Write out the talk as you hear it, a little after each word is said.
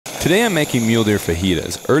Today I'm making mule deer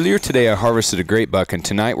fajitas. Earlier today I harvested a great buck, and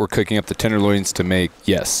tonight we're cooking up the tenderloins to make,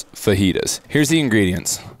 yes, fajitas. Here's the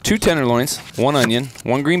ingredients. 2 tenderloins, 1 onion,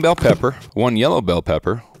 1 green bell pepper, 1 yellow bell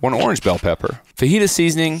pepper, 1 orange bell pepper, fajita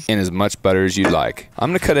seasoning, and as much butter as you'd like.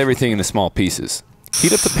 I'm going to cut everything into small pieces.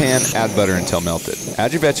 Heat up the pan, add butter until melted.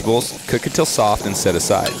 Add your vegetables, cook until soft, and set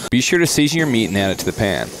aside. Be sure to season your meat and add it to the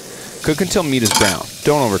pan. Cook until meat is brown.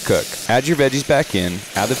 Don't overcook. Add your veggies back in,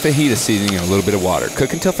 add the fajita seasoning and a little bit of water.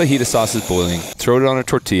 Cook until fajita sauce is boiling. Throw it on a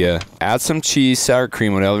tortilla. Add some cheese, sour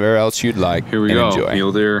cream, whatever else you'd like. Here we go. Enjoy.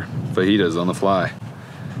 Mule deer fajitas on the fly.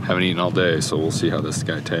 Haven't eaten all day, so we'll see how this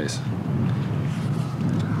guy tastes.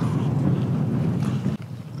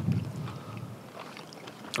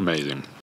 Amazing.